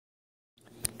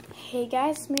Hey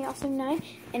guys, it's me, Awesome9,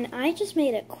 and I just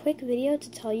made a quick video to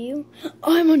tell you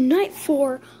I'm on night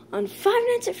 4 on Five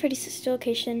Nights at Freddy's Sister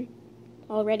Location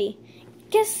already.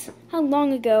 Guess how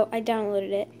long ago I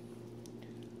downloaded it?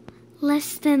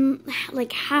 Less than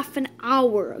like half an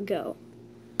hour ago.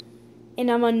 And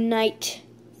I'm on night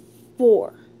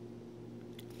 4.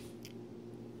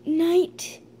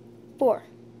 Night 4.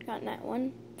 Got night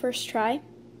 1, first try.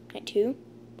 Night 2,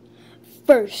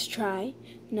 first try.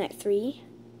 Night 3,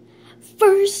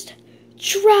 first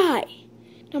try.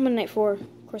 Now I'm on night 4.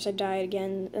 Of course, I died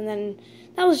again, and then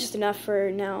that was just enough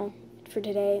for now, for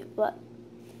today. But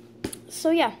so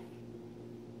yeah.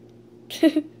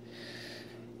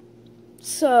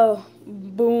 So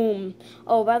boom.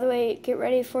 Oh, by the way, get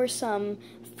ready for some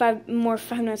more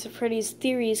Five Nights at Freddy's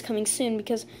theories coming soon,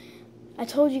 because I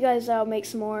told you guys I'll make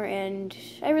some more, and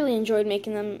I really enjoyed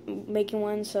making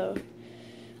one. So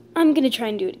I'm gonna try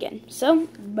and do it again. So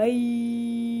bye.